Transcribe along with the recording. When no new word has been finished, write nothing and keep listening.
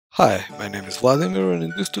Hi, my name is Vladimir, and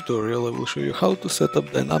in this tutorial I will show you how to set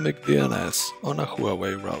up Dynamic DNS on a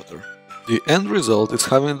Huawei router. The end result is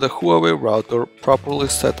having the Huawei router properly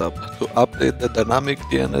set up to update the Dynamic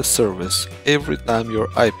DNS service every time your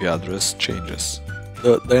IP address changes.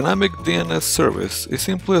 The Dynamic DNS service is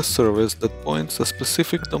simply a service that points a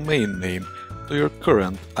specific domain name to your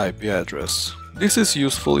current IP address. This is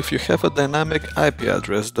useful if you have a dynamic IP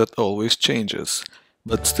address that always changes,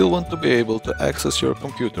 but still want to be able to access your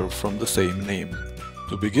computer from the same name.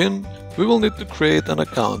 To begin, we will need to create an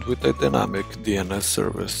account with a dynamic DNS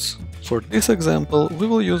service. For this example, we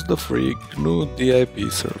will use the free GNU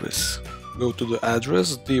DIP service. Go to the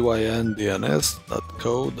address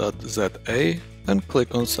dyndns.co.za and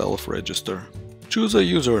click on Self-Register. Choose a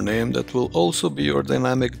username that will also be your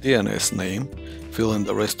dynamic DNS name, fill in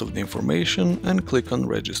the rest of the information and click on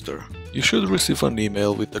Register. You should receive an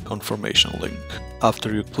email with a confirmation link.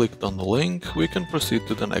 After you clicked on the link, we can proceed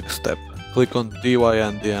to the next step. Click on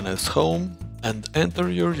DYNDNS Home and enter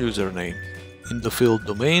your username. In the field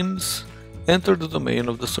Domains, enter the domain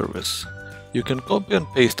of the service. You can copy and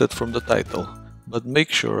paste it from the title, but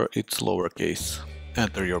make sure it's lowercase.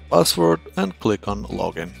 Enter your password and click on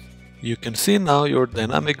Login. You can see now your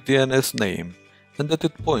dynamic DNS name and that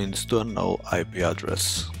it points to a null IP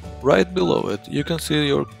address. Right below it, you can see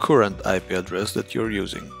your current IP address that you're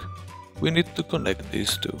using. We need to connect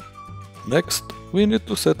these two. Next, we need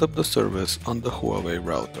to set up the service on the Huawei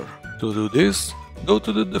router. To do this, go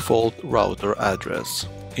to the default router address.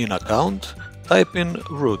 In Account, type in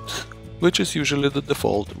root, which is usually the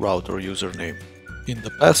default router username. In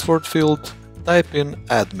the password field, type in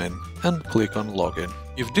admin and click on Login.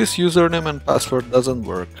 If this username and password doesn't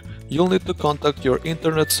work, you'll need to contact your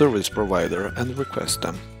internet service provider and request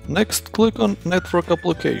them. Next, click on Network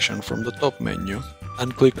Application from the top menu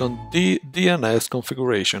and click on DDNS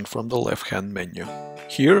Configuration from the left-hand menu.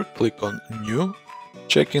 Here, click on New,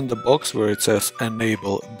 check in the box where it says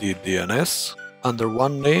Enable DDNS. Under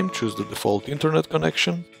One Name, choose the default internet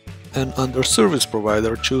connection, and under Service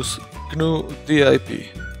Provider, choose GNU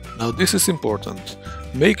DIP. Now this is important.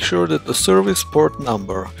 Make sure that the service port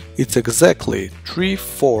number is exactly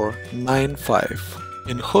 3495.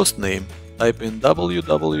 In hostname, type in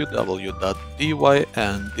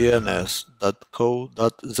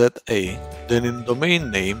www.dynDNS.co.za. Then in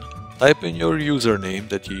domain name, type in your username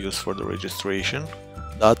that you use for the registration,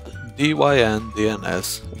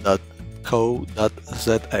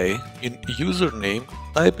 .dynDNS.co.za. In username,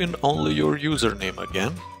 type in only your username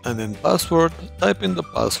again, and in password, type in the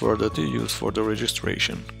password that you use for the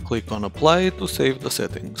registration. Click on Apply to save the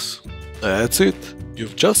settings. That's it!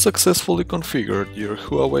 You've just successfully configured your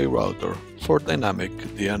Huawei router for Dynamic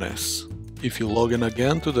DNS. If you log in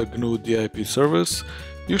again to the GNU DIP service,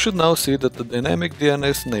 you should now see that the Dynamic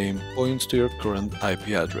DNS name points to your current IP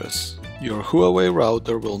address. Your Huawei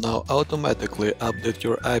router will now automatically update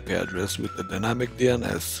your IP address with the Dynamic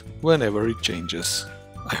DNS whenever it changes.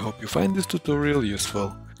 I hope you find this tutorial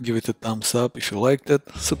useful. Give it a thumbs up if you liked it,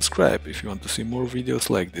 subscribe if you want to see more videos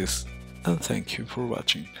like this, and thank you for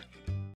watching.